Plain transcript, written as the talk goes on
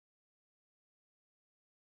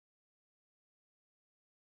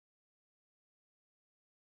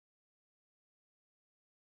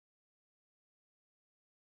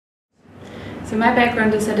So my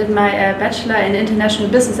background is I did my bachelor in international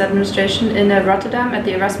business administration in Rotterdam at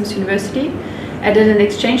the Erasmus University. I did an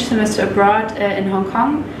exchange semester abroad in Hong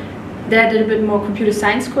Kong. There I did a bit more computer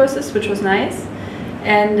science courses, which was nice.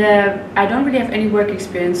 And I don't really have any work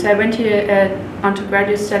experience, so I went here onto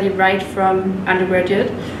graduate study right from undergraduate,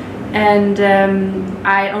 and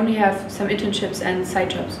I only have some internships and side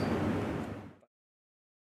jobs.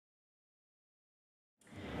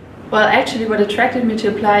 Well, actually what attracted me to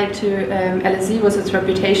apply to LSE was its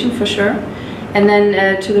reputation, for sure. And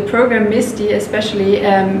then to the program MISTI especially,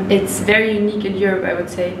 it's very unique in Europe, I would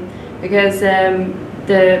say, because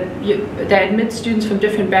they admit students from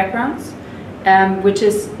different backgrounds, which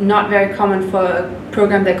is not very common for a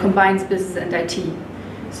program that combines business and IT.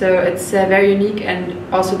 So it's very unique,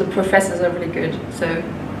 and also the professors are really good. So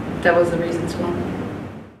that was the reason as well.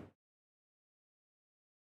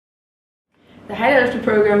 The highlight of the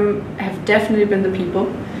program have definitely been the people.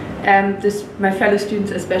 My fellow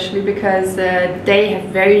students especially, because they have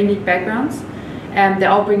very unique backgrounds. They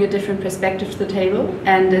all bring a different perspective to the table,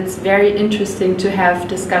 and it's very interesting to have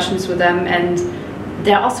discussions with them, and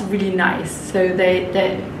they're also really nice. So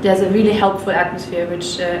there's a really helpful atmosphere,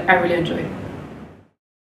 which I really enjoy.